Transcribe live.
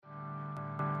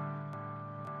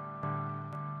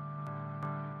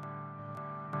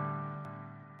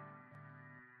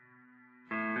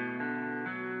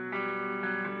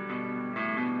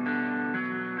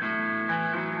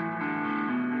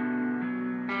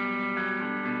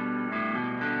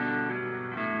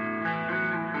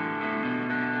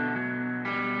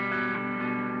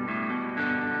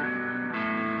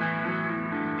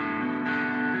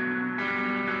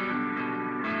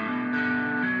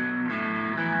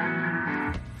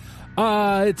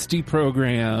It's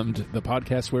Deprogrammed, the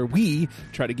podcast where we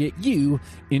try to get you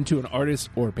into an artist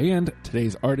or band.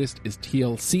 Today's artist is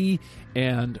TLC,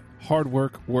 and hard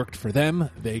work worked for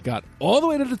them. They got all the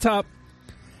way to the top,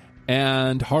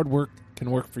 and hard work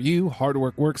can work for you. Hard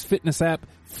Work Works fitness app,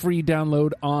 free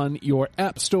download on your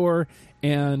app store,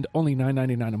 and only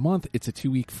 $9.99 a month. It's a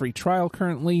 2-week free trial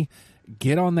currently.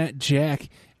 Get on that jack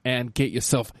and get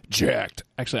yourself jacked.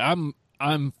 Actually, I'm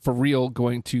for real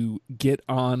going to get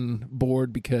on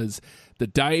board because the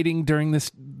dieting during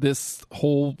this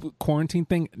whole quarantine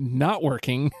thing not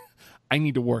working. I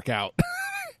need to work out.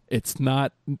 It's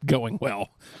not going well.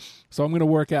 So I'm going to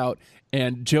work out,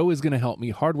 and Joe is going to help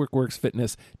me. Hard Work Works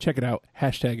Fitness. Check it out.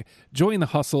 Hashtag join the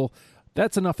hustle.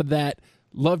 That's enough of that.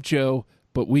 Love Joe,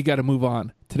 but we got to move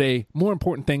on. Today, more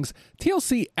important things.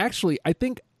 TLC, actually, I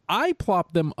think I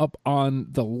plopped them up on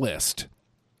the list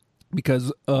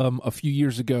because a few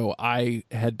years ago, I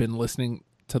had been listening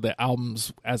to the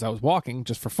albums as I was walking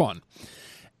just for fun.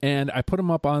 And I put them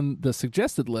up on the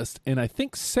suggested list. And I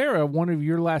think, Sarah, one of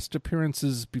your last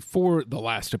appearances before the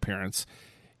last appearance,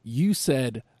 you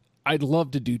said, I'd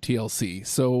love to do TLC.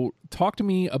 So talk to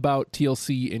me about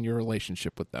TLC and your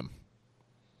relationship with them.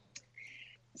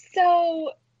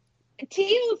 So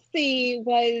TLC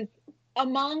was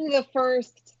among the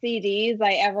first CDs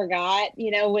I ever got.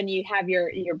 You know, when you have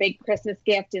your big Christmas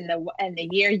gift in the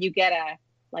year, you get a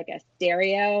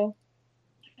stereo.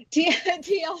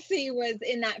 TLC was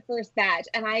in that first batch,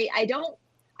 and I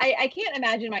can't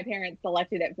imagine my parents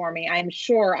selected it for me. I'm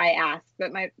sure I asked,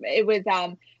 but it was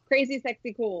Crazy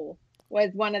Sexy Cool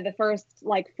was one of the first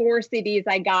 4 CDs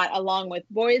I got, along with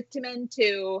Boyz II Men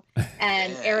 2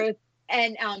 and Aerosmith.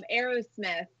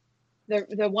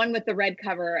 The one with the red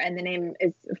cover, and the name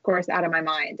is, of course, out of my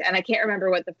mind. And I can't remember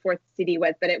what the 4th CD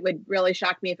was, but it would really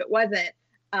shock me if it wasn't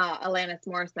Alanis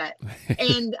Morissette.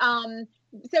 And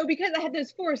so because I had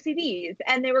those 4 CDs,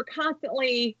 and they were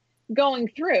constantly going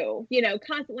through,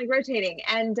 constantly rotating.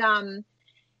 And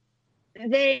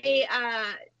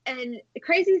and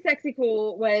Crazy Sexy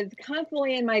Cool was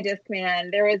constantly in my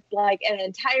Discman. There was an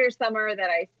entire summer that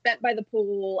I spent by the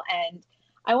pool, and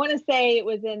I want to say it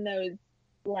was in those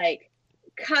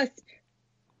cusp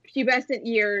pubescent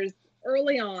years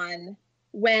early on,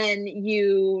 when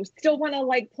you still want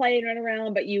to play and run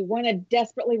around, but you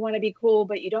desperately want to be cool,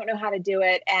 but you don't know how to do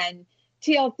it. And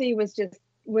TLC was just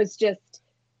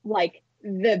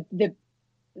the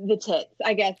tits,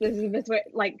 I guess. This is this way,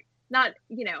 not,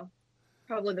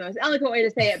 probably the most eloquent way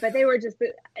to say it, but they were just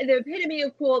the epitome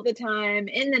of cool at the time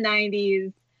in the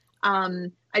 90s.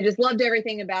 I just loved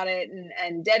everything about it,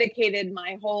 and dedicated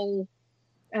my whole,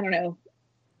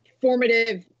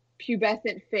 formative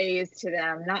pubescent phase to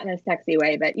them, not in a sexy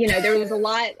way, but there was a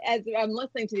lot. As I'm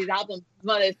listening to these albums, it's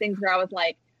one of those things where I was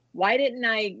like, why didn't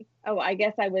I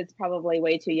guess I was probably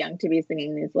way too young to be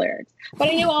singing these lyrics, but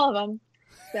I knew all of them.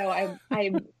 So I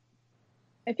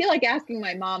feel like asking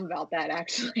my mom about that,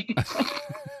 actually.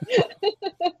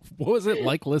 What was it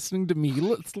like listening to me?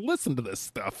 Let's listen to this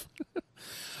stuff.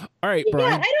 All right, yeah,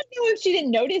 Brian. I don't know if she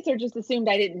didn't notice or just assumed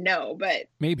I didn't know, but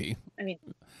maybe.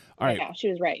 All right. Yeah, she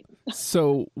was right.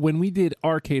 So when we did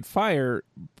Arcade Fire,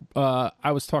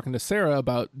 I was talking to Sarah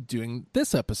about doing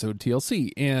this episode,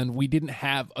 TLC, and we didn't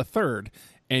have a third.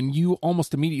 And you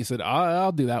almost immediately said,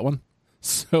 I'll do that one.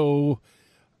 So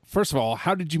first of all,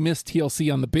 how did you miss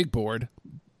TLC on the big board?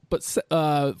 But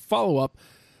follow up,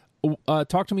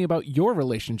 talk to me about your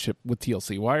relationship with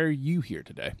TLC. Why are you here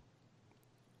today?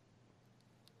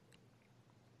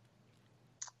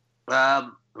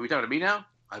 Are we talking to me now?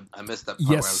 I missed that part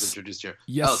where I was introduced here.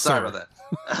 Yes, sorry about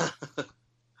that.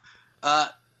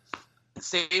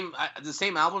 The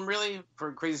same album, really,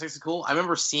 for Crazy Sexy Cool. I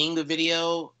remember seeing the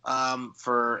video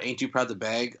for Ain't Too Proud to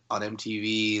Beg on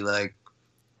MTV,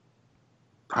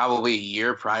 probably a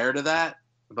year prior to that.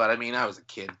 But, I was a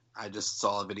kid. I just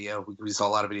saw a video. We saw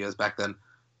a lot of videos back then.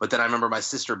 But then I remember my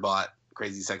sister bought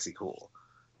Crazy Sexy Cool.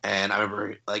 And I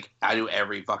remember, I knew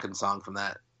every fucking song from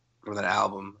that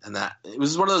album, and that it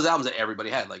was one of those albums that everybody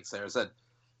had, like Sarah said,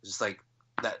 just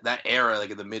that era,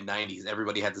 in the mid 90s,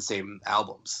 everybody had the same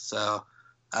albums. So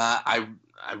I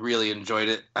really enjoyed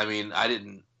it. I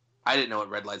didn't know what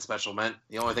Red Light Special meant.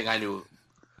 The only thing I knew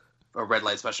a Red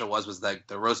Light Special was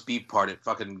the roast beef part at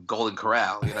fucking Golden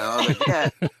Corral. I was like,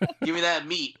 yeah, give me that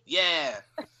meat, yeah.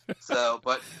 So,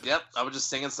 but yep, I was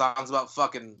just singing songs about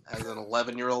fucking as an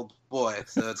 11-year-old boy.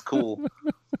 So it's cool.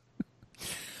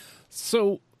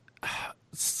 So,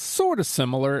 sort of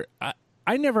similar.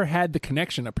 I never had the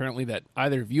connection, apparently, that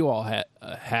either of you all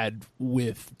had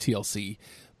with TLC,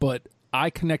 but I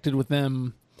connected with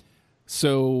them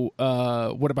So,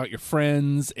 what about your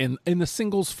friends and the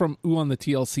singles from Ooh on the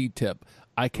TLC tip?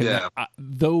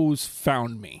 Those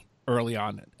found me early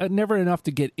on. Never enough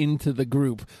to get into the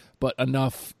group, but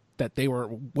enough that they were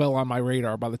well on my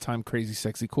radar by the time Crazy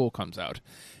Sexy Cool comes out.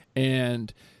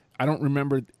 And I don't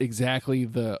remember exactly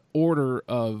the order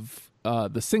of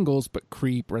the singles, but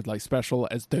Creep, Red Light Special,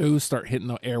 as those start hitting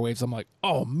the airwaves, I'm like,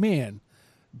 oh man,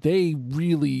 they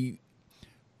really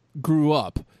grew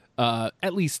up,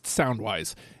 at least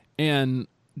sound-wise, and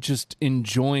just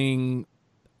enjoying,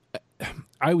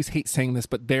 I always hate saying this,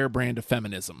 but their brand of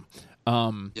feminism.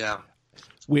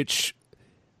 Which,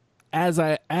 as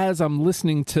I'm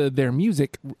listening to their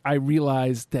music, I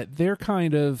realize that they're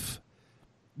kind of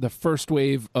the first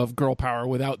wave of girl power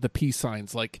without the peace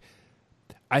signs. Like,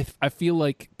 I feel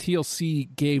like TLC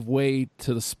gave way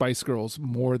to the Spice Girls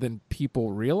more than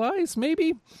people realize,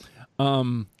 maybe.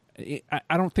 I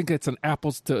don't think it's an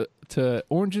apples to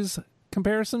oranges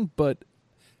comparison, but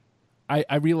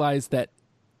I realize that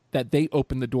they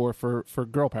opened the door for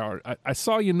girl power. I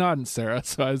saw you nodding, Sarah,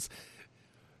 so I was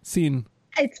seeing.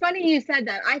 It's funny you said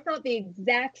that. I thought the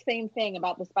exact same thing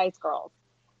about the Spice Girls.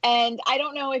 And I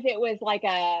don't know if it was like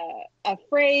a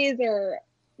phrase or,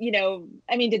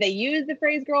 did they use the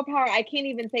phrase girl power? I can't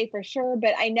even say for sure,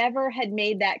 but I never had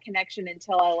made that connection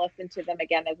until I listened to them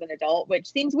again as an adult,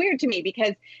 which seems weird to me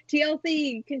because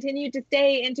TLC continued to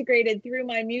stay integrated through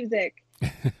my music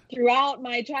throughout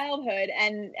my childhood.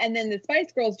 And then the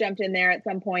Spice Girls jumped in there at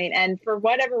some point. And for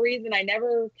whatever reason, I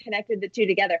never connected the two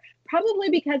together,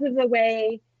 probably because of the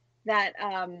way that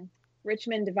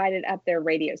Richmond divided up their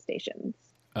radio stations.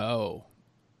 Oh.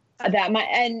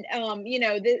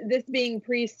 This being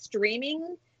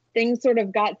pre-streaming, things sort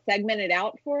of got segmented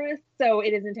out for us. So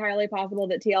it is entirely possible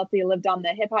that TLC lived on the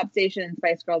hip hop station and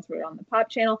Spice Girls were on the pop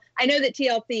channel. I know that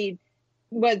TLC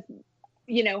was,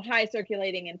 high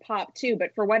circulating in pop too,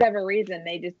 but for whatever reason,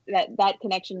 they just, that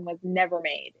connection was never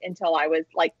made until I was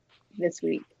like this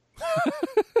week.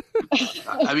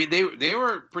 I mean, they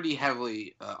were pretty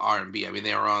heavily R&B. I mean,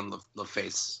 they were on the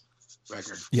Face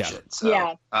record. Yeah. Shit, so,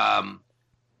 yeah.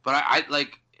 But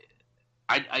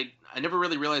I never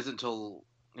really realized until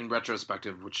in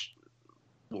retrospective, which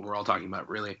what we're all talking about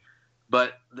really,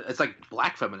 but it's like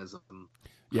black feminism.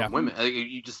 Yeah. Women. Like,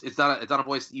 it's not a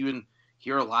voice you even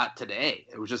hear a lot today.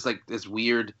 It was just like this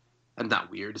weird, and not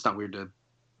weird. It's not weird to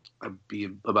be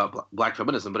about black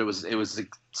feminism, but it was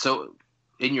like so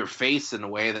in your face in a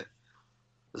way that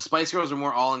the Spice Girls are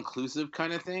more all inclusive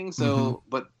kind of thing. So,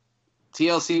 but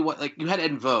TLC, you had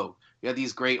En Vogue, you had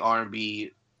these great R&B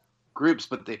groups,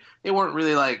 but they weren't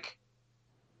really like,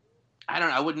 I don't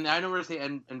know. I never say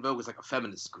En Vogue was like a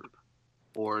feminist group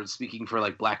or speaking for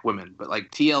like black women, but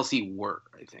like TLC were,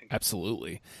 I think.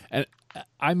 Absolutely. And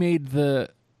I made I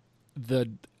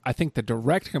think the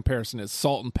direct comparison is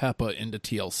Salt and Peppa into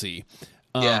TLC.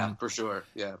 Yeah, for sure.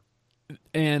 Yeah.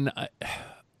 And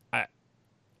I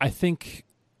think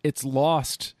it's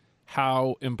lost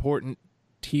how important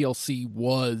TLC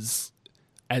was,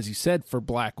 as you said, for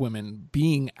black women,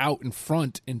 being out in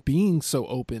front and being so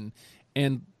open,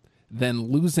 and then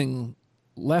losing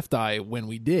Left Eye when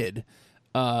we did,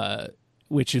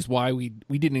 which is why we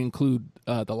didn't include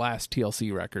the last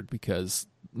TLC record, because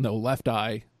no Left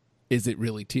Eye, is it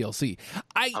really TLC?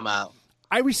 I'm out.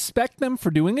 I respect them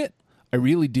for doing it. I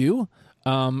really do.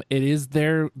 It is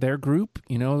their group,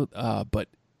 but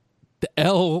the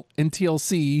L in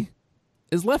TLC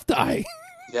is Left Eye.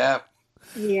 Yeah.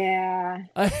 Yeah.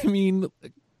 I mean,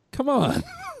 come on.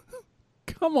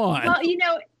 Come on. Well,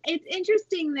 it's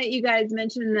interesting that you guys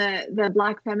mentioned the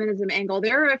black feminism angle.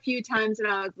 There were a few times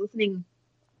when I was listening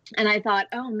and I thought,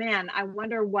 oh man, I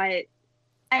wonder what,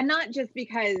 and not just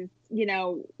because,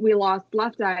 we lost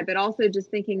Left Eye, but also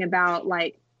just thinking about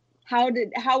like, how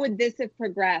would this have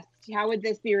progressed? How would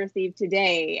this be received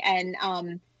today?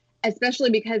 And especially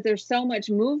because there's so much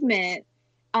movement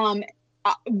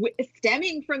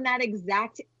stemming from that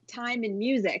exact time in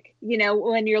music,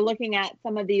 when you're looking at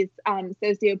some of these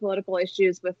socio-political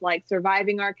issues with like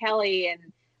surviving R. Kelly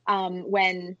and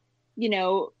when,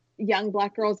 young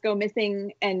black girls go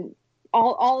missing and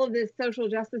all of this social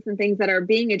justice and things that are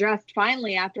being addressed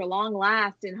finally after long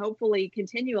last and hopefully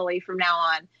continually from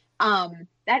now on.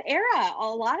 That era, a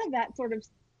lot of that sort of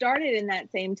started in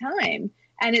that same time.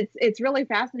 And it's really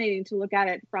fascinating to look at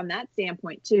it from that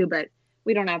standpoint too, but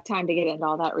we don't have time to get into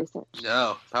all that research.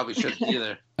 No, probably shouldn't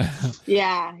either.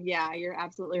 Yeah, you're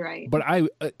absolutely right.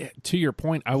 But to your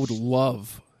point, I would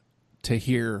love to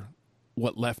hear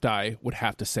what Left Eye would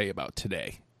have to say about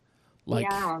today. Like,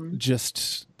 yeah.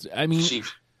 just, I mean,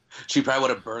 She probably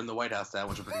would have burned the White House down,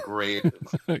 which would have been great.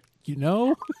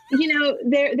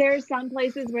 There's some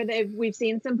places where we've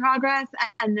seen some progress,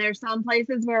 and there's some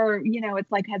places where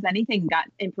it's like, has anything got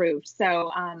improved?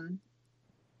 So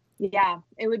yeah,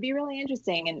 it would be really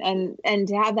interesting, and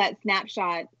to have that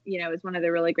snapshot is one of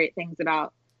the really great things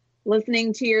about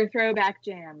listening to your throwback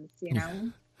jams.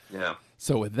 Yeah.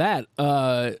 So with that,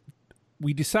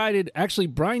 we decided, actually,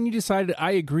 Brian, you decided,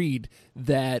 I agreed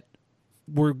that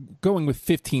we're going with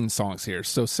 15 songs here.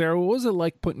 So, Sarah, what was it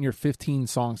like putting your 15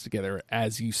 songs together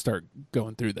as you start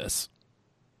going through this?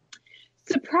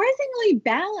 Surprisingly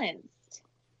balanced.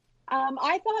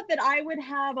 I thought that I would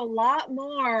have a lot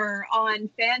more on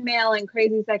Fan Mail and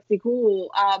Crazy Sexy Cool,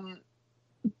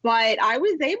 but I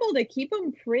was able to keep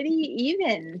them pretty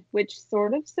even, which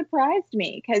sort of surprised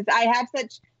me because I have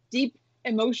such deep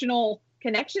emotional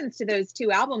connections to those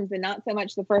two albums and not so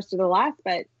much the first or the last,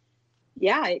 but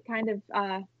yeah, it kind of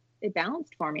it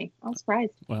balanced for me. I was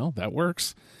surprised. Well, that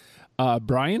works.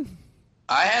 Brian?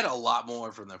 I had a lot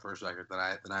more from the first record than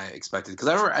I expected because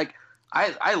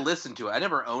I listened to it. I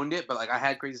never owned it, but like I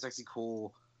had Crazy Sexy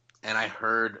Cool, and I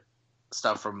heard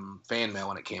stuff from Fan Mail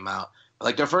when it came out. But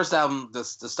like their first album, the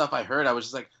stuff I heard, I was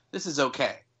just like, this is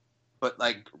okay. But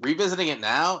like revisiting it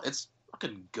now, it's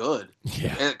fucking good.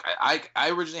 Yeah. I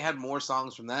originally had more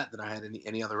songs from that than I had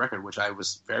any other record, which I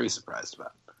was very surprised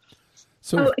about.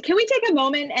 So can we take a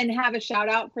moment and have a shout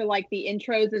out for like the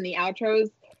intros and the outros?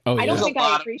 Oh, yeah. I don't think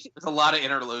I appreciate. There's a lot of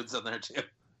interludes on there too.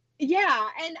 Yeah,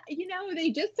 and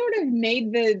they just sort of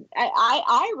made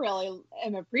I really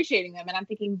am appreciating them, and I'm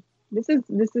thinking this is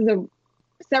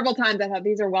several times I thought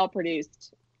these are well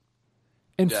produced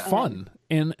and fun,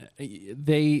 and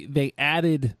they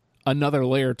added another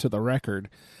layer to the record.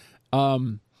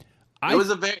 It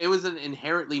was an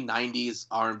inherently 90s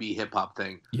R&B hip hop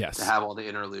thing. Yes. To have all the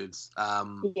interludes.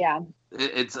 Yeah.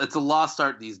 It's a lost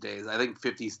art these days. I think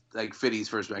 50's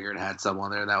first record had some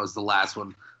on there, and that was the last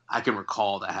one I can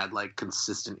recall that had like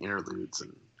consistent interludes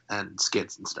and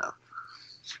skits and stuff.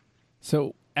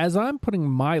 So as I'm putting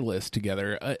my list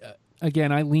together,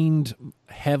 again, I leaned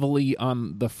heavily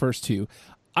on the first two.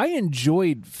 I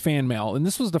enjoyed Fan Mail, and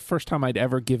this was the first time I'd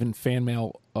ever given Fan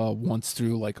Mail once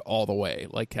through, like, all the way.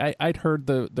 Like, I'd heard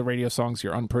the radio songs,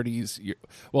 your Unpretties,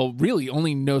 well, really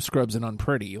only No Scrubs and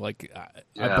Unpretty. Like,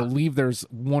 I believe there's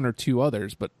one or two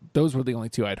others, but those were the only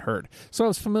two I'd heard. So I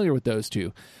was familiar with those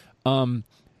two.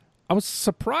 I was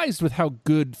surprised with how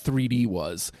good 3D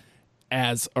was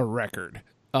as a record.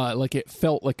 Like, it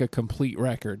felt like a complete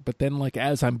record, but then like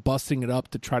as I'm busting it up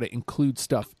to try to include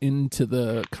stuff into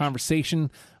the conversation,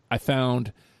 I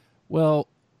found, well,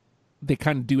 they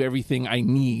kind of do everything I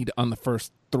need on the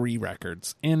first three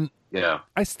records, and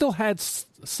I still had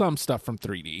some stuff from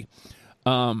 3D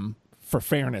for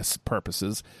fairness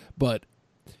purposes, but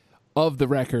of the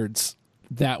records,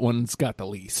 that one's got the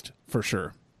least for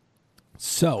sure.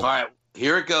 So all right,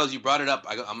 here it goes. You brought it up.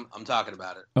 I'm talking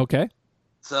about it. Okay.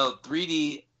 So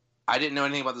 3D, I didn't know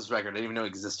anything about this record. I didn't even know it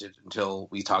existed until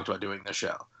we talked about doing the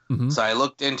show. Mm-hmm. So I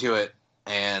looked into it,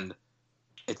 and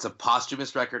it's a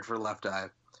posthumous record for Left Eye.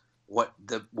 What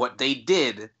they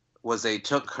did was they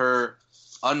took her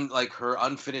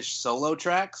unfinished solo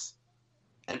tracks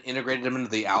and integrated them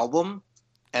into the album,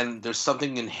 and there's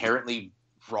something inherently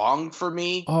wrong for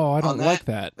me. Oh, I don't like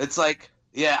that. It's like,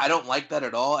 yeah, I don't like that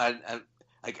at all. And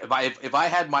like if I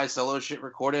had my solo shit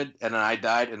recorded and then I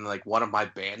died and like one of my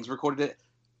bands recorded it,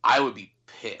 I would be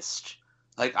pissed.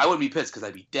 Like I would be pissed because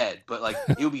I'd be dead. But like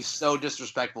it would be so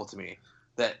disrespectful to me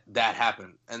that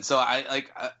happened. And so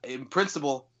in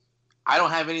principle, I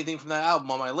don't have anything from that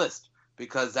album on my list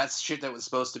because that's shit that was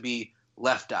supposed to be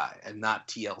Left Eye and not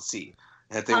TLC.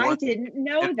 And if I didn't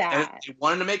know that. If they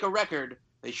wanted to make a record,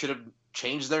 they should have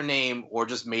changed their name or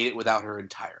just made it without her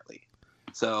entirely.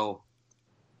 So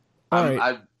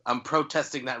I'm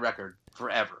protesting that record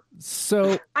forever.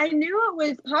 So I knew it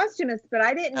was posthumous, but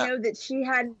I didn't know that she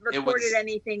hadn't recorded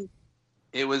anything.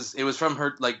 It was from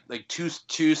her like two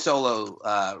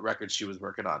solo records she was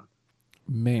working on.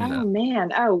 Man. Oh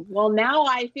man. Oh well, now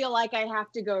I feel like I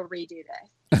have to go redo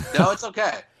this. No, it's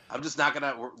okay. I'm just not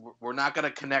gonna. We're not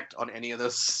gonna connect on any of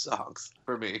those songs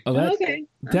for me. Oh, okay.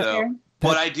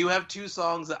 But I do have two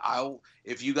songs that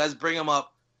if you guys bring them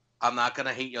up, I'm not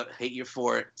gonna hate you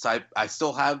for it. So I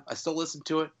still listen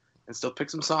to it and still pick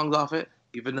some songs off it,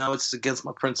 even though it's against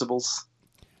my principles.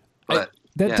 But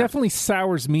that definitely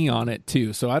sours me on it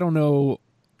too. So I don't know.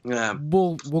 Yeah,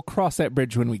 we'll cross that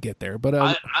bridge when we get there. But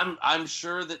I'm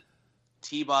sure that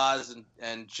T-Boz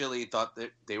and Chili thought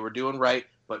that they were doing right,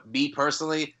 but me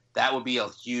personally, that would be a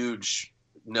huge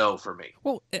no for me.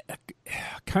 Well,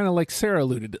 kind of like Sarah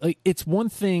alluded, like it's one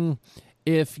thing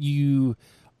if you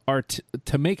are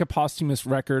to make a posthumous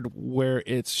record where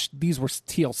these were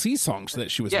TLC songs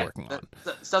that she was working on.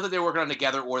 Stuff that they were working on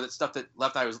together, or that stuff that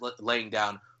Left Eye was laying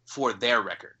down for their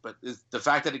record. But the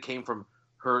fact that it came from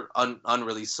her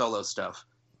unreleased solo stuff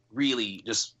really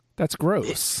just... That's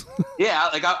gross. Yeah,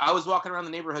 like I was walking around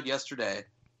the neighborhood yesterday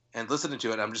and listening to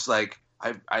it. And I'm just like,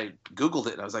 I Googled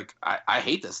it and I was like, I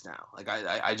hate this now. Like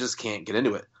I just can't get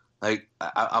into it. Like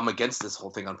I'm against this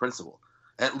whole thing on principle.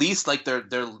 At least like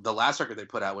the last record they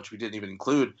put out, which we didn't even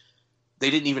include,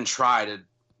 they didn't even try to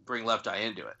bring Left Eye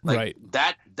into it. Like, right.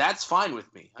 That's fine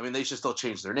with me. I mean, they should still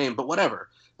change their name, but whatever.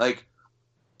 Like,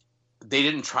 they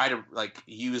didn't try to like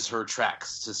use her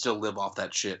tracks to still live off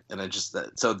that shit, and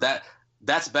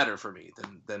that's better for me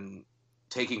than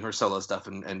taking her solo stuff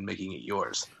and making it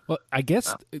yours. Well, I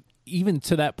guess even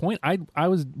to that point, I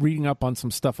was reading up on some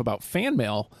stuff about fan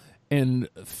mail. And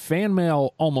fan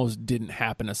mail almost didn't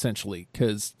happen, essentially,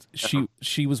 because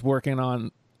she was working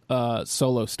on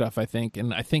solo stuff, I think,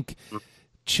 and I think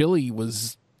Chili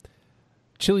was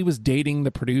dating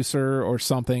the producer or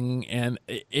something, and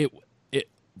it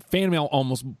fan mail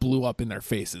almost blew up in their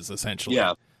faces, essentially.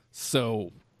 Yeah.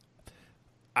 So,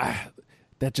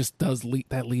 that just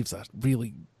that leaves a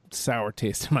really sour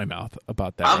taste in my mouth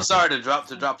about that. I'm sorry to drop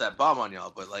that bomb on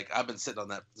y'all, but like I've been sitting on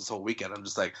that this whole weekend. I'm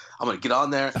just like, I'm gonna get on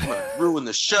there. I'm gonna ruin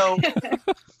the show.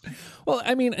 Well,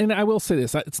 I mean, and I will say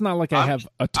this: it's not like I have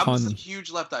a ton. I'm a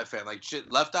huge Left Eye fan. Like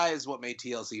Left Eye is what made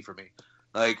TLC for me.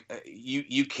 Like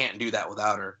you can't do that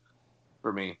without her.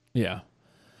 For me. Yeah.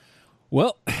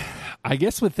 Well, I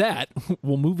guess with that,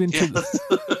 we'll move into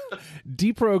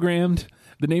Deprogrammed.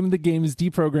 The name of the game is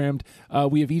Deprogrammed.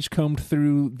 We have each combed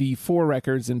through the 4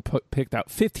 records and picked out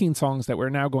 15 songs that we're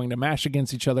now going to mash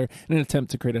against each other in an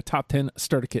attempt to create a top 10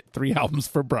 starter kit 3 albums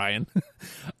for Brian.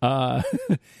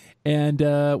 And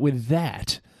with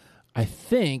that, I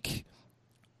think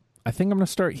I'm going to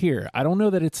start here. I don't know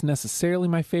that it's necessarily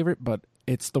my favorite, but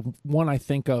it's the one I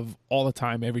think of all the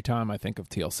time, every time I think of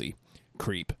TLC.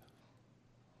 Creep.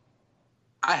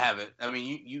 I have it. I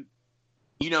mean,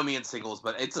 you know me in singles,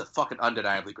 but it's a fucking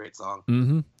undeniably great song.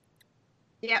 Mm-hmm.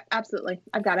 Yeah, absolutely.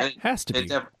 I've got it. It has to be. It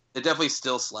definitely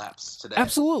still slaps today.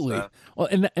 Absolutely. So. Well,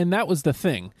 and that was the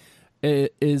thing,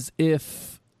 is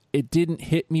if it didn't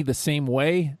hit me the same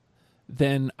way,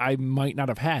 then I might not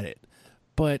have had it.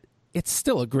 But it's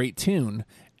still a great tune,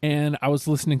 and I was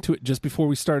listening to it just before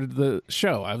we started the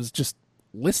show. I was just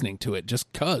listening to it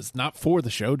just cause, not for the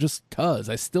show, just cause.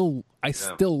 I still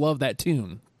love that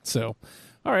tune. So,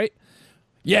 all right.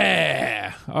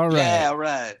 Yeah. All right. Yeah, all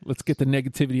right. Let's get the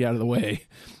negativity out of the way.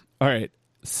 All right.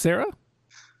 Sarah?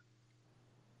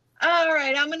 All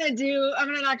right. I'm going to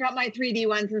knock out my 3D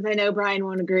one since I know Brian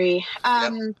won't agree.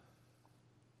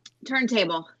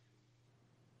 Turntable.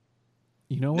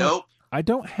 You know what? Nope. I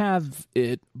don't have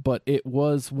it, but it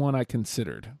was one I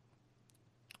considered.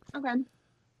 Okay.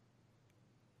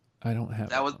 I don't have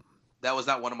that. That was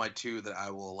not one of my 2 that I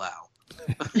will allow.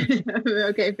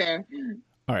 Okay, fair.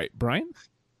 All right, Brian?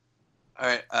 All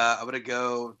right, I'm going to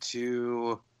go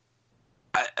to...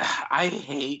 I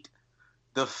hate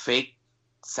the fake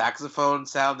saxophone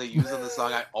sound they use on the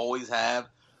song. I always have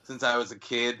since I was a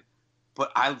kid.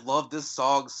 But I love this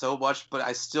song so much, but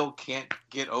I still can't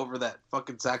get over that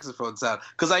fucking saxophone sound.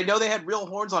 Because I know they had real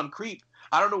horns on Creep.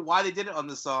 I don't know why they did it on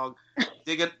this song.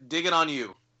 Digging on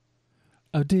You.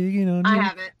 Oh, digging on you. I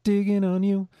have it. Digging on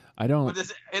you. I don't.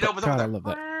 It opens God, up I love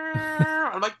that.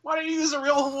 I'm like, why don't you use a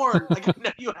real horn? Like, I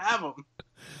know you have them.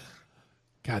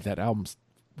 God, that album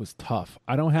was tough.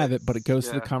 I don't have it, but it goes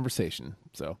to the conversation.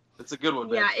 So it's a good one.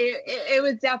 Yeah, it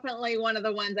was definitely one of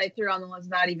the ones I threw on the list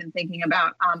without even thinking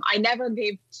about. I never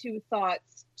gave 2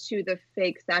 thoughts to the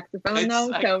fake saxophone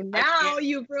so now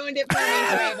you've ruined it for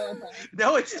me forever.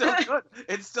 No, it's still good.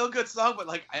 It's still a good song, but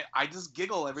like I just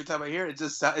giggle every time I hear it. It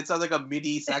sounds like a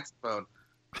MIDI saxophone.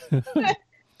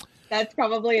 That's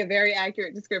probably a very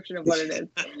accurate description of what it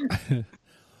is.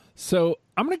 So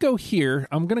I'm going to go here.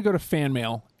 I'm going to go to fan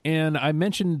mail. And I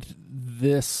mentioned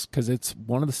this because it's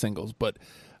one of the singles, but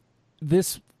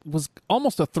this was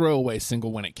almost a throwaway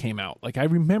single when it came out. Like, I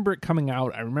remember it coming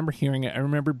out. I remember hearing it. I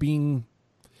remember being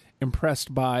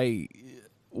impressed by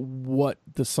what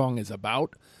the song is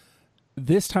about.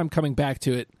 This time coming back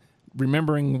to it,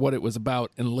 remembering what it was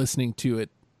about and listening to it,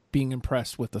 being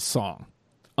impressed with the song.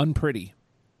 Unpretty.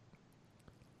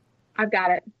 I've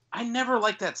got it. I never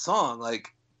liked that song.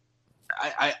 Like,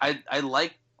 I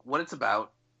like what it's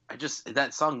about.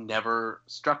 That song never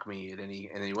struck me in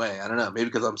any way. I don't know. Maybe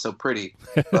because I'm so pretty,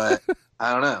 but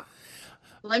I don't know.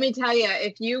 Let me tell you,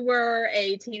 if you were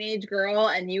a teenage girl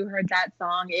and you heard that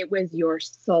song, it was your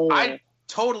soul. I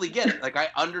totally get it. Like, I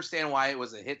understand why it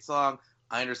was a hit song.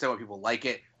 I understand why people like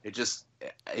it.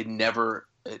 it never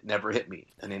hit me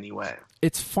in any way.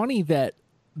 It's funny that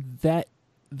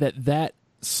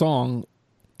song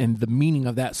and the meaning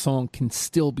of that song can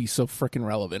still be so freaking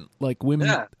relevant. Like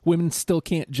women still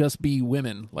can't just be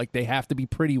women. Like they have to be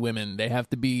pretty women. They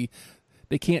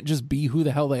can't just be who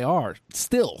the hell they are.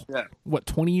 Still, what,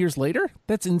 20 years later?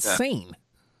 That's insane. Yeah.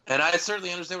 And I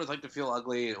certainly understand what it's like to feel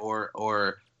ugly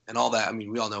or and all that. I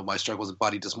mean, we all know my struggles with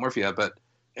body dysmorphia, but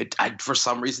for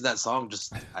some reason that song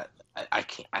just I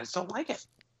just don't like it.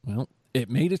 Well, it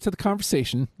made it to the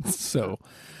conversation, so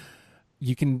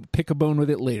you can pick a bone with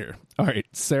it later. All right,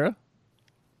 Sarah?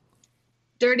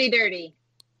 Dirty Dirty.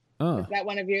 Oh. Is that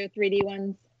one of your 3D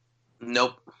ones?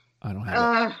 Nope. I don't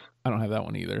have I don't have that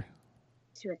one either.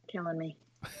 You're killing me.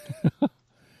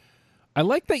 I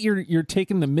like that you're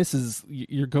taking the misses.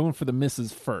 You're going for the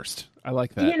misses first. I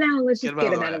like that. Let's just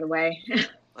get them out of the way.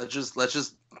 Let's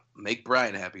just make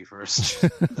Brian happy first,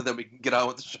 and then we can get on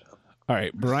with the show. All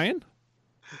right, Brian.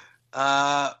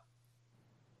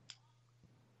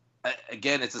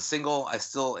 Again, it's a single. It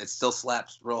still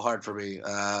slaps real hard for me.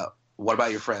 What About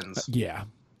Your Friends? Yeah.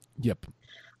 Yep.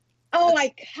 Oh,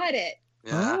 I cut it.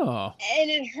 Yeah. Oh.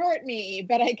 And it hurt me,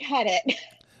 but I cut it.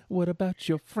 What about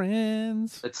your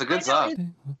friends? It's a good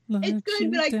song. It's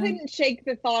good, but I couldn't shake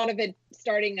the thought of it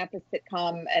starting up a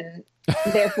sitcom, and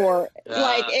therefore,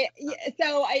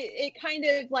 it kind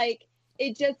of like,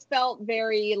 it just felt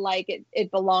very like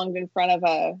it belonged in front of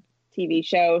a TV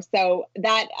show. So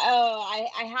that,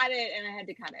 I had it and I had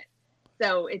to cut it.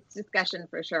 So it's discussion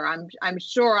for sure. I'm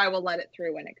sure I will let it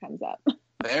through when it comes up.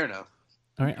 Fair enough.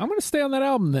 All right, I'm going to stay on that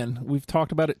album then. We've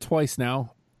talked about it twice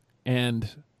now, and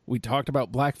we talked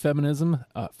about black feminism,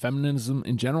 feminism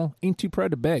in general. Ain't Too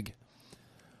Proud to Beg.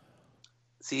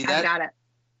 See, I got it.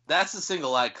 That's the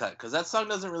single I cut, because that song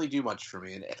doesn't really do much for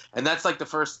me. And that's like the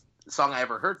first song I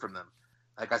ever heard from them.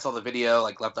 Like I saw the video,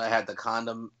 like Left Eye had the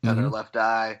condom on her left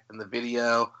eye in the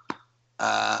video.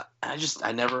 That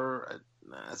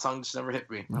song just never hit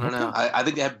me. I don't know. I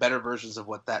think they have better versions of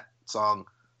what that song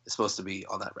is supposed to be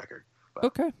on that record. But.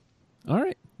 Okay. All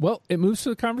right. Well, it moves to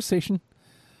the conversation.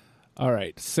 All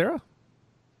right. Sarah?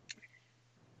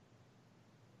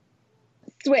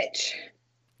 Switch.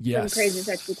 Yes. Crazy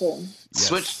Sexy Cool. Yes.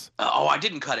 Switch. Oh, I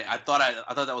didn't cut it. I thought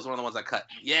that was one of the ones I cut.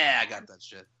 Yeah, I got that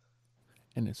shit.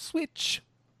 And a Switch.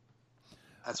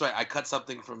 That's right. I cut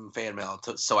something from fan mail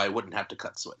so I wouldn't have to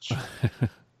cut Switch.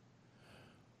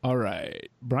 All right.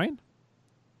 Brian?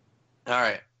 All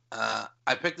right.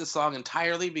 I picked this song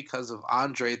entirely because of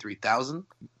Andre 3000,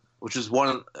 which is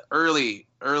one early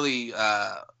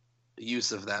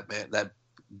use of that man, that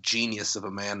genius of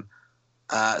a man.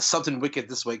 Something Wicked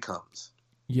This Way Comes.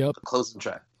 Yep. The closing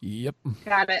track. Yep.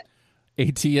 Got it.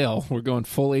 ATL. We're going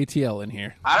full ATL in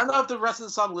here. I don't know if the rest of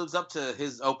the song lives up to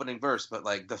his opening verse, but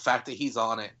like the fact that he's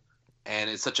on it and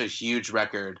it's such a huge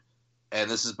record, and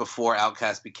this is before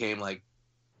Outkast became like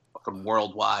fucking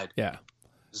worldwide. Yeah.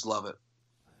 Just love it.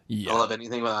 Yeah. I love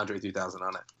anything with Andre 3000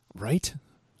 on it. Right?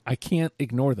 I can't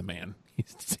ignore the man.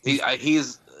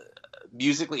 He's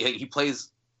musically, he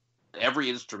plays every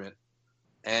instrument,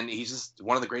 and he's just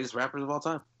one of the greatest rappers of all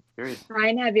time. Period.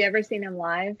 Ryan, have you ever seen him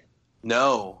live?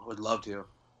 No, would love to.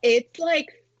 It's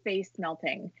like face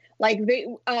melting. Like okay,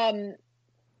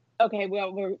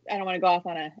 well, I don't want to go off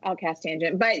on a Outkast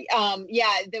tangent, but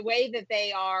the way that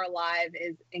they are live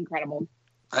is incredible.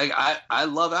 I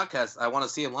love Outkast. I want to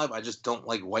see him live. I just don't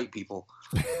like white people.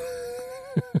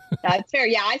 That's fair.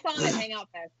 Yeah, I saw him at Hangout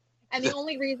Fest, and the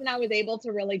only reason I was able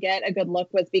to really get a good look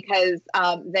was because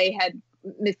they had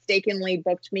mistakenly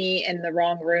booked me in the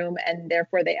wrong room, and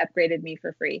therefore they upgraded me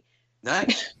for free.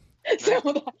 Nice. So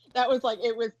that was like,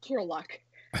 it was pure luck.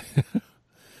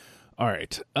 All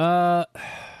right.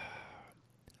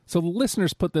 So the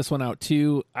listeners put this one out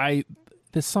too.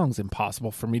 This song's impossible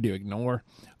for me to ignore.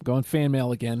 I'm going fan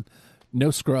mail again.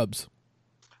 No Scrubs.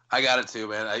 I got it too,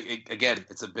 man. Again,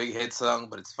 it's a big hit song,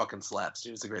 but it's fucking slaps,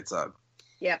 dude. It's a great song.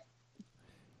 Yeah.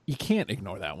 You can't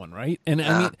ignore that one, right? And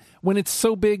I mean, when it's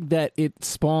so big that it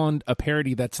spawned a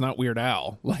parody that's not Weird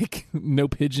Al, like No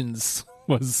Pigeons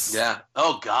was. Yeah.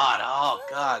 Oh God.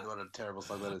 What a terrible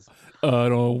song that is. I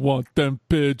don't want them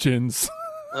pigeons.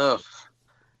 Ugh.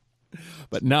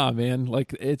 But nah, man.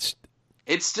 Like it's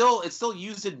still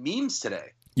used in memes today.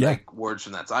 Yeah. Like words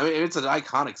from that song. I mean, it's an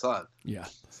iconic song. Yeah.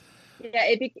 Yeah,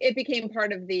 it became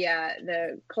part of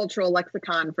the cultural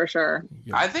lexicon for sure.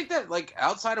 Yeah. I think that, like,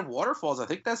 outside of Waterfalls, I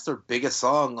think that's their biggest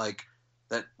song, like,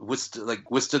 that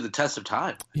withstood the test of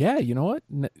time. Yeah, you know what?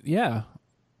 Yeah.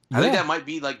 I think that might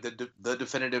be like the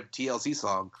definitive TLC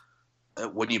song.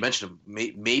 When you mentioned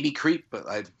him, maybe Creep, but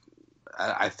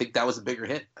I think that was a bigger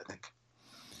hit. I think.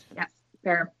 Yeah,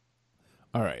 fair.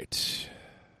 All right.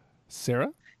 Sarah?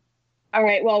 All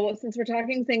right. Well, since we're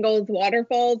talking singles,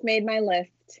 Waterfalls made my list.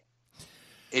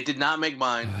 It did not make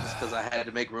mine just because I had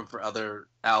to make room for other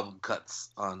album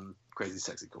cuts on Crazy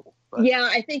Sexy Cool. But Yeah,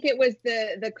 I think it was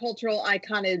the cultural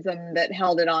iconism that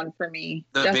held it on for me.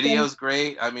 the Justin? video's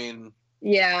great. I mean,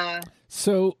 Yeah.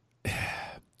 So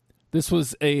this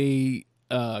was a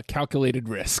calculated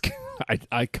risk.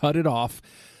 I cut it off.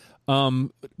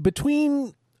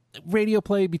 Between radio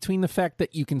play, between the fact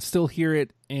that you can still hear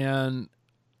it, and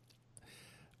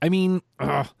I mean,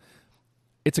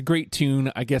 it's a great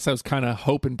tune. I guess I was kind of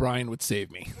hoping Brian would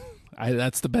save me.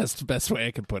 That's the best way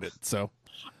I can put it. So,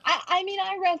 I mean,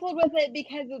 I wrestled with it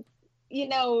because it's,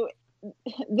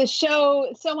 the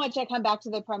show, so much I come back to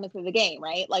the premise of the game,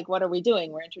 right? Like, what are we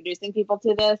doing? We're introducing people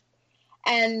to this.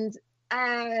 And,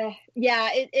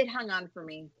 it hung on for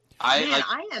me.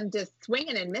 I am just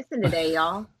swinging and missing today,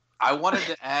 y'all. I wanted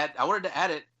to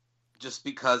add it just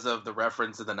because of the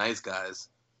reference to The Nice Guys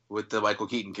with the Michael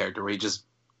Keaton character, where he just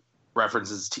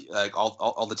references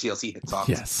all the TLC hit songs.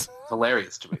 yes.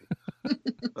 Hilarious to me.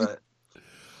 But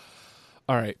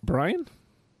All right, Brian?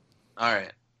 all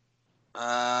right,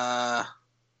 I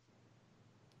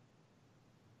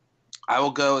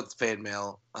will go with fan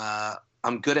mail.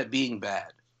 I'm good at being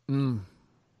bad.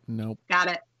 Nope. Got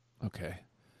it. Okay.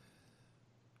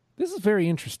 This is very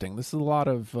interesting. This is a lot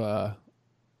of The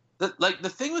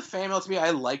thing with fan mail to me,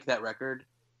 I like that record.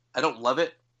 I don't love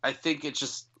it. I think it's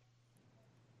just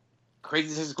Crazy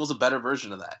Sexy Cool's a better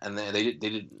version of that, and they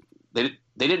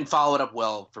didn't follow it up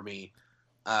well for me.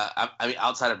 I mean,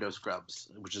 outside of No Scrubs,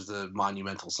 which is a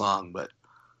monumental song, but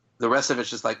the rest of it's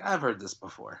just like, I've heard this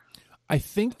before. I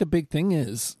think the big thing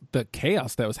is the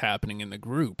chaos that was happening in the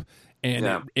group,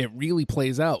 and it really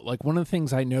plays out. Like, one of the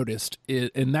things I noticed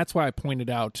is, and that's why I pointed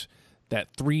out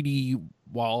that 3D,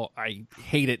 while I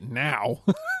hate it now,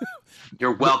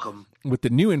 You're welcome. with the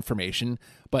new information,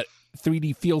 but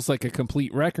 3D feels like a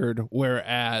complete record,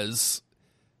 whereas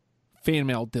fan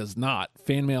mail does not.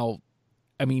 Fan mail,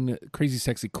 I mean, Crazy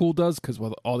Sexy Cool does, because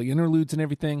with all the interludes and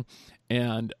everything,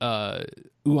 and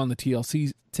Ooh on the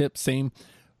TLC tip, same,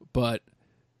 but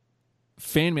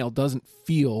fan mail doesn't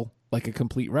feel like a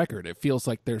complete record. It feels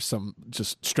like there's some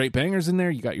just straight bangers in there.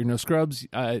 You got your No Scrubs, you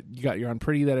got your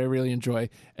Unpretty that I really enjoy,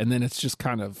 and then it's just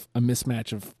kind of a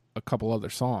mismatch of a couple other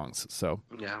songs. So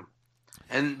Yeah,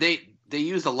 and they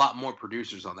used a lot more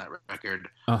producers on that record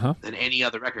than any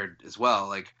other record as well.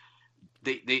 Like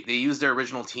they used their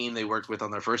original team they worked with on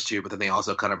their first two, but then they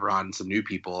also kind of brought on some new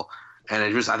people, and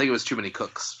I think it was too many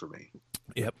cooks for me.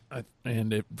 Yep,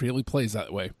 and it really plays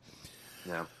that way.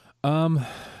 Yeah.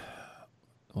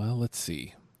 Well, let's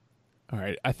see. All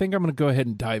right, I think I'm going to go ahead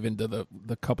and dive into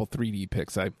the couple 3D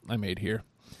picks I made here,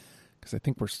 because I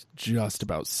think we're just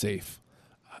about safe.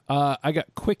 I got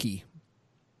Quickie.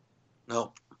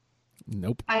 No.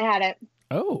 Nope. I had it.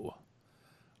 Oh.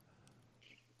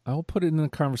 I'll put it in the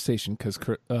conversation because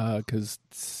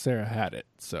Sarah had it.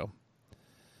 So,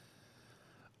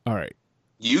 all right.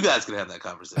 You guys can have that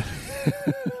conversation.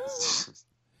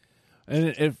 And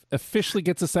it officially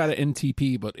gets us out of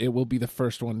NTP, but it will be the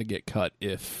first one to get cut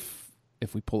if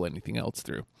we pull anything else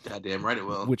through. Goddamn right it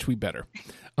will. Which we better.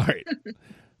 All right.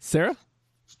 Sarah?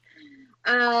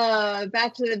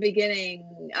 Back to the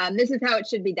beginning. This is how it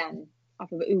should be done.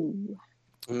 Off of Ooh.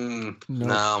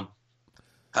 No.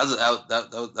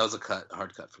 That was a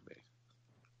hard cut for me.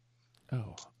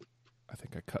 Oh, I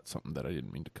think I cut something that I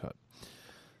didn't mean to cut.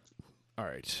 All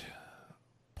right.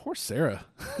 Poor Sarah.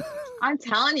 I'm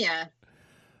telling you.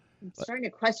 I'm starting to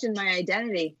question my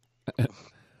identity. All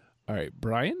right.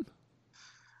 Brian?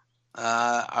 All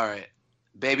right.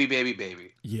 Baby, baby,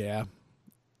 baby. Yeah.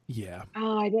 Yeah.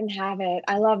 Oh, I didn't have it.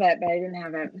 I love it, but I didn't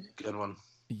have it. Good one.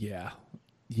 Yeah.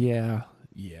 Yeah.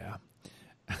 Yeah.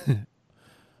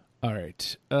 All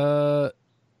right. How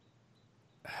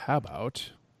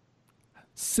about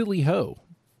Silly Ho?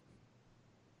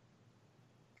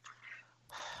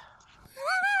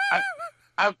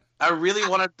 I really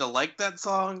wanted to like that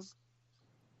song,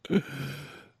 but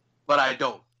I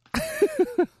don't.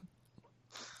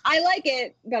 I like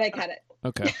it, but I cut it.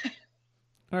 Okay.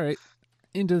 All right.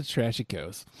 Into the trash it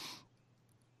goes.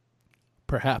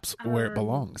 Perhaps where it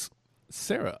belongs.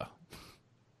 Sarah.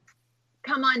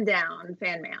 Come on down,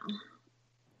 fan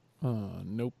mail.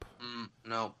 Nope.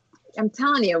 No. I'm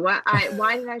telling you, why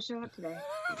did I show up today?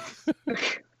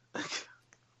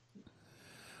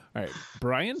 All right.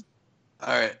 Brian?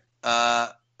 All right.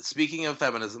 Speaking of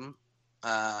feminism,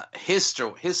 his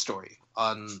story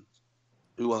on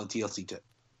Who on the TLC tip.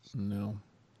 No.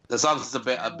 The song's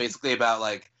basically about,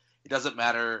 like, it doesn't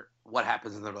matter what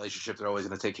happens in the relationship, they're always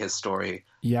going to take his story.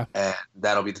 Yeah. And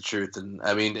that'll be the truth. And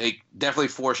I mean, it definitely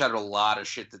foreshadowed a lot of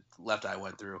shit that Left Eye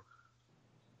went through.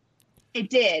 It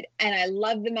did. And I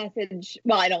love the message.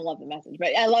 Well, I don't love the message, but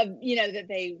I love, that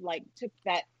they like took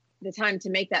the time to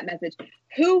make that message.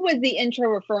 Who was the intro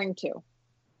referring to?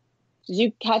 Did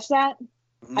you catch that?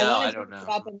 No, I To don't know. look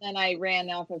it up and then I ran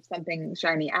off of something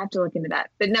shiny. I have to look into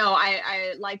that. But no,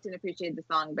 I liked and appreciated the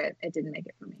song, but it didn't make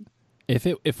it for me.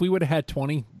 If we would have had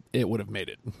 20, it would have made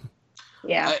it.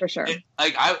 Yeah, for sure.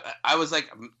 I was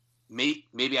like, maybe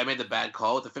I made the bad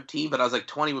call with the 15, but I was like,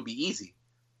 20 would be easy.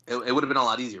 It would have been a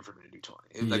lot easier for me to do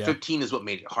 20. 15 is what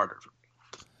made it harder for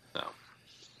me.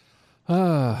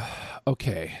 So.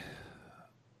 Okay.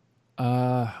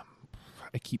 I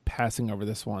keep passing over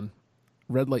this one.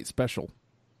 Red Light Special.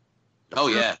 Oh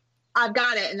yeah, I've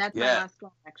got it, and that's my last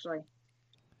one actually.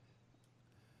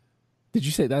 Did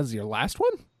you say that was your last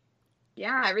one?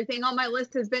 Yeah, everything on my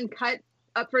list has been cut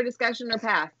up for discussion or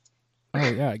passed. Oh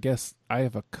yeah, I guess I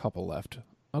have a couple left.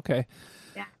 Okay.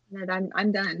 Yeah, no,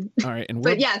 I'm done. All right, and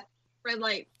but yes, Red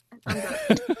Light. I'm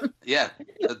done. Yeah,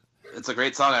 it's a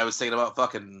great song. I was thinking about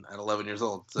fucking at 11 years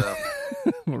old. So.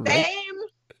 Right? Same.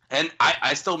 And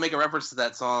I still make a reference to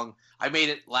that song. I made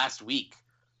it last week.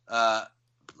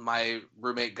 My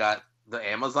roommate got the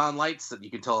Amazon lights that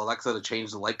you can tell Alexa to change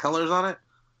the light colors on it.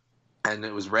 And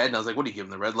it was red. And I was like, what do you give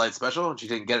them, the red light special? And she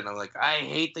didn't get it. And I was like, I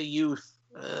hate the youth.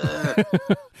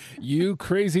 You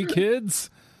crazy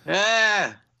kids.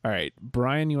 Yeah. All right.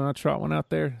 Brian, you want to trot one out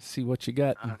there? See what you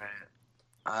got. All right.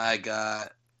 I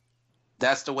got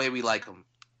That's the Way We Like 'Em.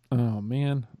 Oh,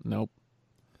 man. Nope.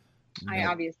 I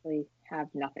obviously have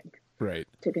nothing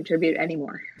to contribute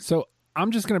anymore. So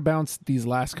I'm just going to bounce these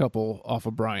last couple off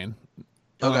of Brian.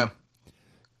 Okay.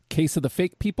 Case of the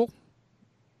Fake People.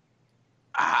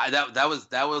 That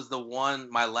was the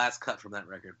one, my last cut from that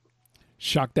record.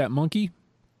 Shock That Monkey.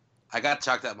 I got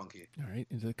Shock That Monkey. All right,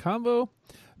 into the combo.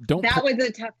 That was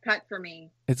a tough cut for me.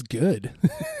 It's good.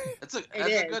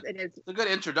 It is a good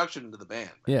introduction to the band.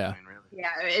 Yeah. I mean, really.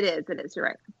 Yeah, it is. It is. You're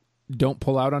right. Don't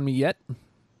Pull Out on Me Yet.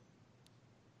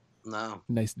 No.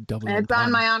 Nice double. And it's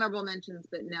on my honorable mentions,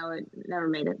 but no, it never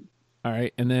made it. All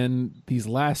right, and then these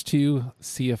last two,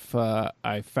 see if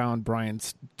I found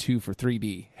Brian's 2 for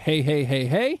 3D. Hey, hey, hey,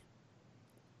 hey.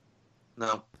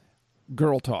 No.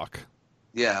 Girl Talk.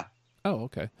 Yeah. Oh,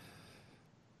 okay.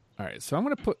 All right, so I'm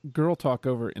going to put Girl Talk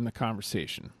over in the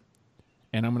conversation,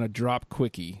 and I'm going to drop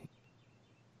Quickie,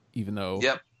 even though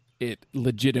it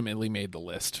legitimately made the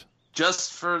list.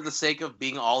 Just for the sake of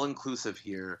being all-inclusive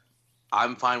here,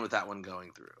 I'm fine with that one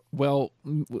going through. Well,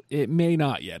 it may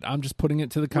not yet. I'm just putting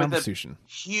it to the conversation. With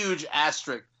a huge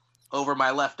asterisk over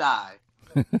my left eye.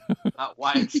 Not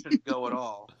why it shouldn't go at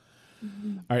all.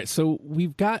 All right, so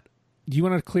we've got... Do you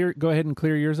want to go ahead and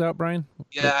clear yours out, Brian?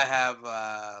 Yeah, I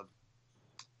have...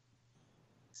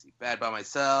 Bad by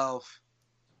Myself.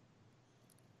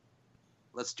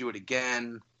 Let's Do It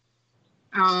Again.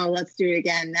 Oh, Let's Do It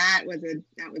Again. That was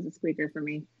a squeaker for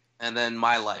me. And then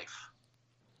My Life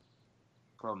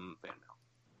from Fan Mail.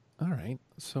 All right,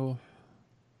 so...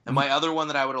 And my other one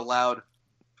that I would have allowed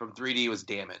from 3D was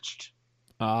Damaged.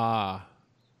 That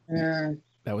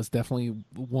was definitely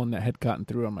one that had gotten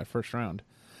through on my first round.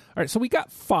 All right, so we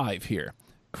got 5 here.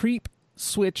 Creep,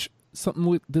 Switch,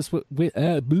 Something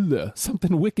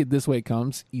Something Wicked This Way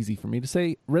Comes. Easy for me to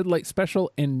say. Red Light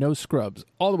Special and No Scrubs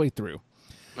all the way through.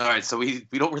 All right, so we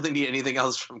don't really need anything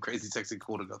else from Crazy Sexy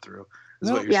Cool to go through.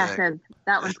 Is what you're saying. Good.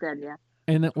 That one's good. Yeah.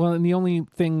 And the only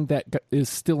thing that is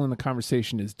still in the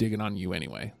conversation is Digging on You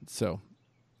anyway. So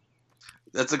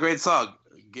that's a great song.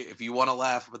 If you want to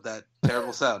laugh with that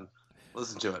terrible sound,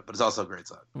 listen to it. But it's also a great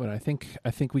song. But I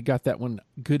think we got that one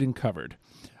good and covered.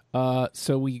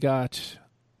 So we got,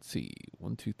 let's see,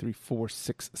 1, 2, 3, 4,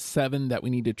 6, 7 that we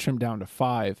need to trim down to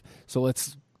 5. So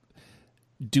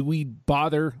do we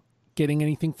bother getting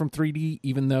anything from 3D,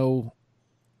 even though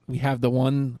we have the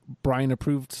one Brian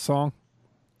approved song?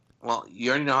 Well, you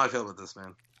already know how I feel about this,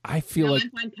 man. I feel like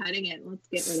I'm cutting it. Let's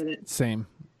get rid of it. Same.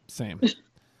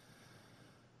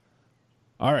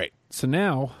 All right. So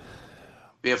now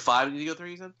we have 5 to go through,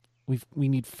 you said? We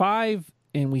need 5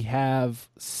 and we have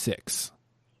 6.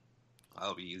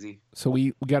 That'll be easy. So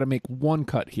we got to make one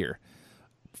cut here.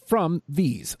 From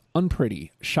these,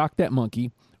 Unpretty, Shock That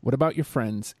Monkey, What About Your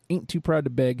Friends, Ain't Too Proud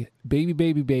to Beg, Baby,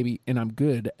 Baby, Baby, and I'm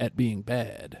Good at Being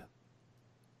Bad.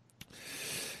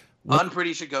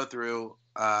 Unpretty should go through.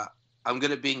 I'm Good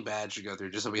at Being Bad should go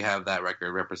through, just so we have that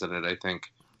record represented, I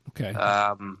think. Okay.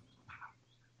 I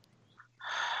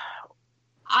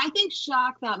think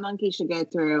Shock That Monkey should go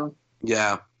through.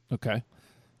 Yeah. Okay.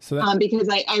 So that, because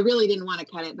I really didn't want to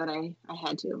cut it, but I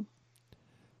had to.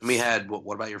 And we had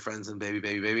what about your friends and Baby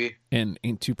Baby Baby? And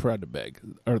Ain't Too Proud to Beg.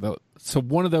 So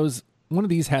one of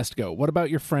these has to go. What about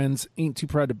your friends? Ain't Too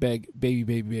Proud to Beg, Baby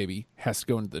Baby Baby has to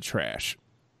go into the trash.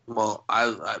 Well,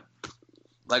 I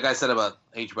like I said about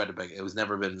Ain't Too Proud to Beg, it was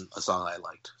never been a song I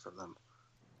liked from them.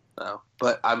 So,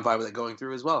 but I'm fine with it going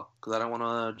through as well because I don't want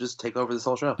to just take over this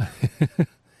whole show.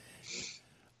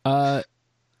 Now,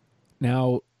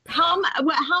 how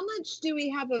much do we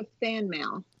have of fan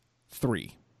mail?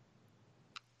 3.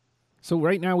 So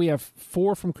right now we have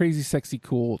 4 from Crazy Sexy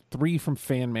Cool, 3 from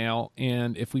fan mail,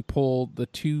 and if we pull the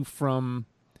 2 from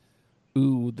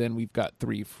Ooh, then we've got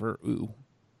 3 for Ooh,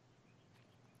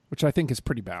 which I think is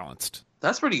pretty balanced.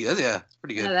 That's pretty good. Yeah, it's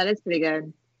pretty good. Yeah, that is pretty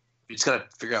good. You just gotta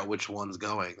figure out which one's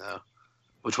going though,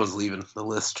 which one's leaving the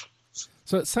list.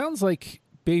 So it sounds like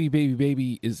Baby Baby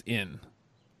Baby is in.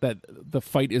 That the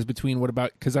fight is between what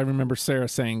about, because I remember Sarah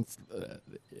saying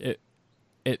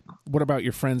what about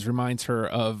your friends reminds her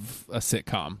of a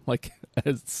sitcom, like a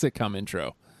sitcom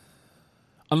intro.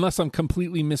 Unless I'm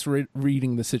completely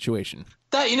misreading the situation.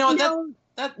 That's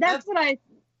what I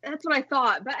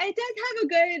thought, but it does have a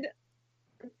good,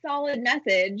 solid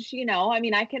message. I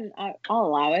mean, I'll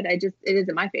allow it. It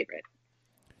isn't my favorite.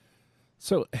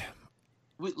 So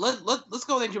let's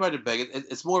go with Ain't Too Proud to Beg.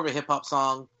 It's more of a hip hop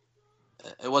song.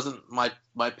 It wasn't my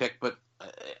pick, but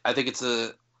I think it's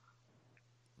a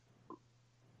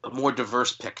more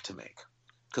diverse pick to make.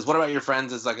 Because What About Your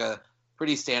Friends is like a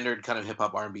pretty standard kind of hip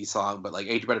hop R&B song, but like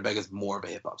Ain't Too Proud to Beg is more of a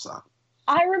hip hop song.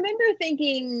 I remember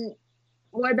thinking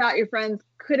What About Your Friends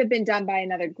could have been done by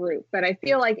another group, but I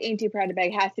feel like Ain't Too Proud to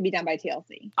Beg has to be done by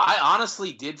TLC. I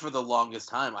honestly did for the longest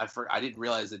time. I didn't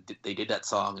realize that they did that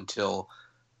song until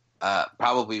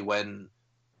probably when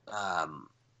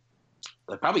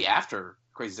probably after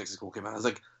Crazy Sexy Cool came out. I was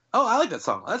like, oh, I like that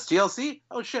song. That's TLC?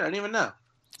 Oh, shit, I didn't even know.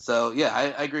 So, yeah,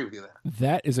 I agree with you there.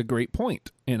 That is a great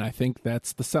point, and I think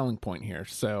that's the selling point here.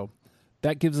 So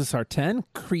that gives us our 10.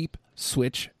 Creep,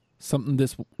 Switch, Something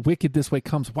This Wicked This Way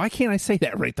Comes. Why can't I say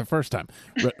that right the first time?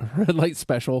 Red Light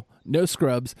Special, No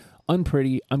Scrubs,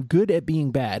 Unpretty, I'm Good at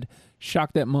Being Bad,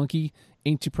 Shock That Monkey,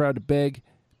 Ain't Too Proud to Beg,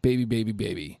 Baby Baby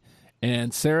Baby.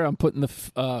 And Sarah, I'm putting the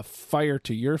fire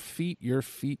to your feet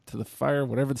to the fire,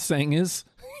 whatever the saying is.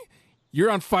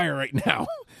 You're on fire right now.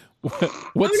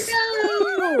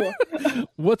 Oh no!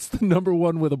 What's the number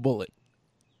one with a bullet?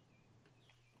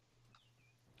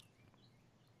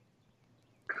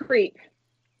 Creep.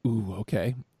 Ooh,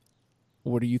 okay.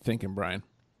 What are you thinking, Brian?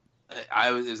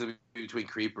 It was between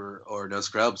Creep or No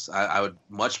Scrubs. I would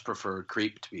much prefer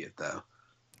Creep to be it, though.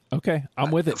 Okay,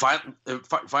 I'm with it.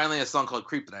 Finally, a song called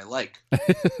Creep that I like.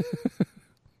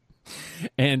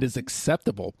 And is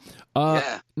acceptable.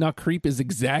 Yeah. Now, Creep is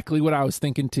exactly what I was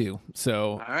thinking, too.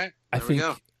 So, all right, we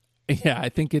go. Yeah, I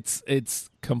think it's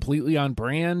completely on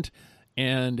brand,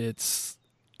 and it's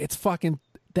fucking,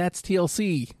 that's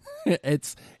TLC.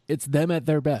 It's them at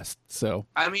their best. So,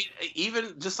 I mean,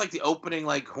 even just like the opening,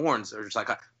 like horns are just like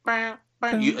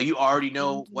you already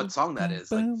know what song that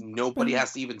is. Like nobody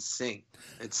has to even sing.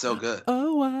 It's so good.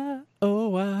 Oh, I.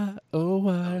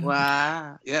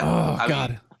 Wow. Yeah. Oh,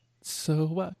 God.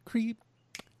 So Creep.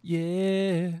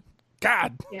 Yeah.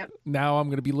 God. Yep. Now I'm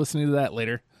going to be listening to that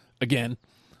later again.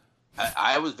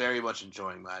 I was very much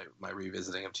enjoying my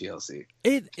revisiting of TLC.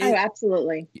 Oh,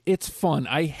 absolutely. It's fun.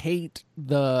 I hate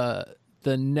the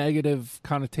negative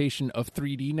connotation of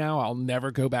 3D now. I'll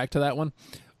never go back to that one.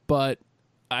 But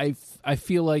I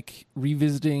feel like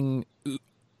revisiting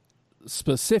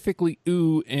specifically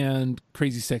Ooh and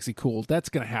Crazy Sexy Cool, that's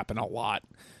going to happen a lot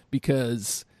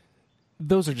because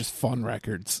those are just fun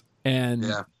records. And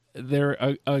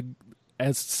they're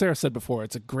as Sarah said before,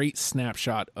 it's a great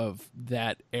snapshot of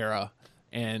that era.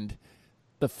 And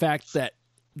the fact that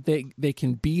they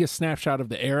can be a snapshot of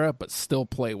the era but still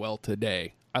play well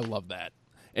today. I love that.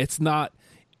 It's not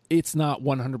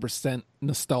 100%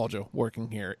 nostalgia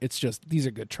working here. It's just these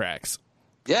are good tracks.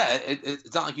 Yeah,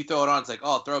 it's not like you throw it on. It's like,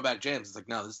 oh, throwback jams. It's like,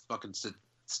 no, this is fucking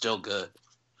still good.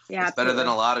 Yeah, it's better than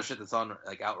a lot of shit that's on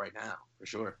like out right now for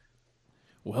sure.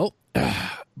 Well,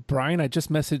 Brian, I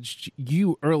just messaged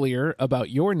you earlier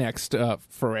about your next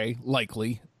foray.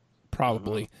 Likely,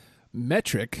 probably,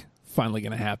 Metric. Finally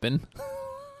going to happen.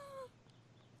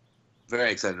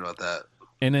 Very excited about that.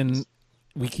 And then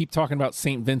we keep talking about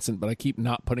St. Vincent, but I keep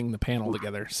not putting the panel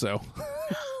together. So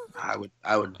I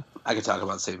could talk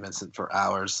about St. Vincent for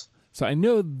hours. So I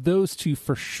know those two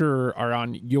for sure are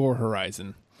on your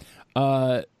horizon.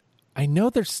 I know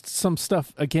there's some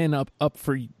stuff again up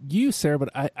for you, Sarah, but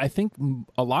I think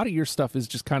a lot of your stuff is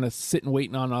just kind of sitting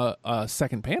waiting on a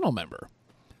second panel member.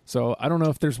 So I don't know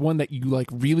if there's one that you like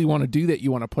really want to do that you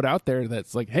want to put out there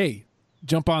that's like, hey,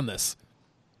 jump on this.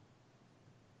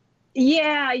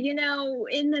 Yeah,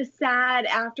 in the sad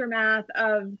aftermath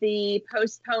of the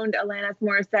postponed Alanis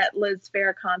Morissette Liz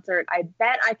Phair concert, I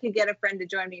bet I could get a friend to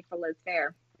join me for Liz Phair.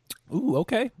 Ooh,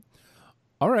 okay.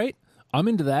 All right. I'm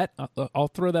into that. I'll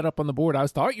throw that up on the board. I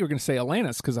thought you were going to say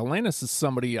Alanis, because Alanis is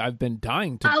somebody I've been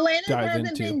dying to Alanis dive hasn't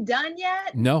into. been done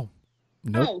yet? No.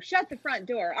 Nope. Oh, shut the front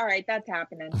door. All right, that's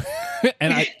happening.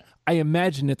 And I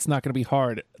imagine it's not going to be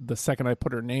hard. The second I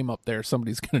put her name up there,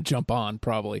 somebody's going to jump on,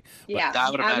 probably. Yeah.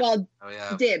 I would imagine. Well, Oh,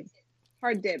 yeah. dibs.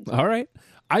 Hard dibs. All right.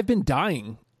 I've been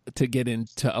dying to get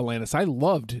into Alanis. I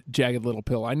loved Jagged Little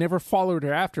Pill. I never followed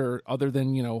her after, other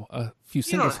than, a few You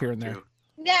singles don't here and have there. to.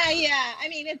 Yeah. I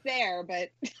mean, it's there, but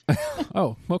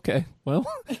Oh, okay. Well,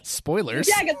 spoilers.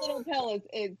 Jagged Little Pill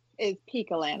is peak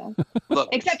Alanis. Look,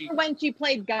 Except for when she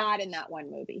played God in that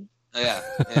one movie. yeah,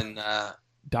 and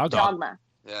Dogma. Dogma.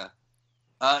 yeah.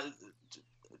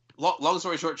 Long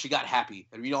story short, she got happy,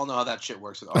 and we all know how that shit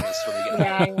works with artists when they get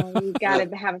happy. Yeah, you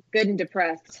gotta have good and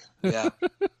depressed. Yeah,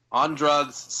 on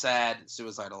drugs, sad,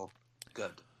 suicidal,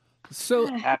 good, So,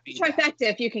 happy. Trifecta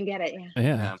if you can get it, yeah.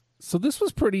 yeah. So this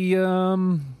was pretty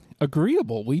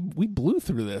agreeable. We blew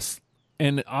through this.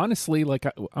 And honestly, like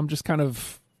I'm just kind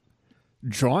of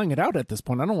drawing it out at this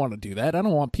point. I don't want to do that. I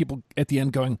don't want people at the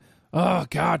end going, "Oh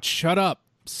God, shut up."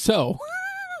 So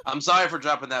I'm sorry for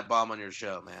dropping that bomb on your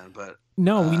show, man, but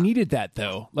no, we needed that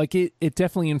though. Like it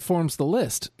definitely informs the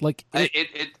list. Like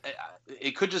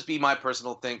it could just be my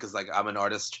personal thing because like I'm an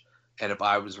artist, and if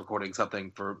I was recording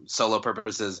something for solo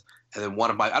purposes, and then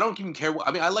one of my I don't even care.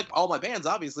 I mean, I like all my bands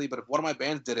obviously, but if one of my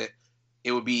bands did it,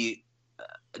 it would be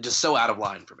just so out of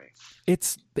line for me.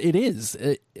 it is.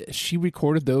 She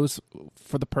recorded those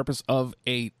for the purpose of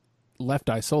a Left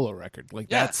Eye solo record. Like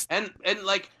that's and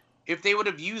like if they would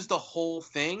have used the whole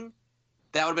thing,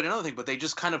 that would have been another thing. But they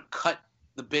just kind of cut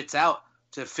the bits out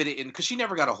to fit it in because she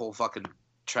never got a whole fucking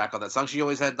track on that song. She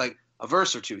always had like a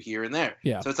verse or two here and there.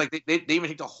 Yeah. So it's like they even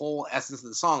take the whole essence of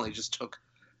the song. They just took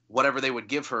whatever they would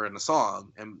give her in the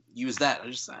song and use that.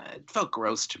 It felt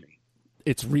gross to me.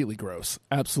 it's really gross.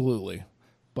 Absolutely.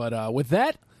 But with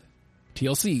that,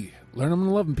 TLC, learn them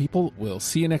and love them, people. We'll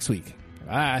see you next week.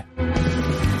 Bye.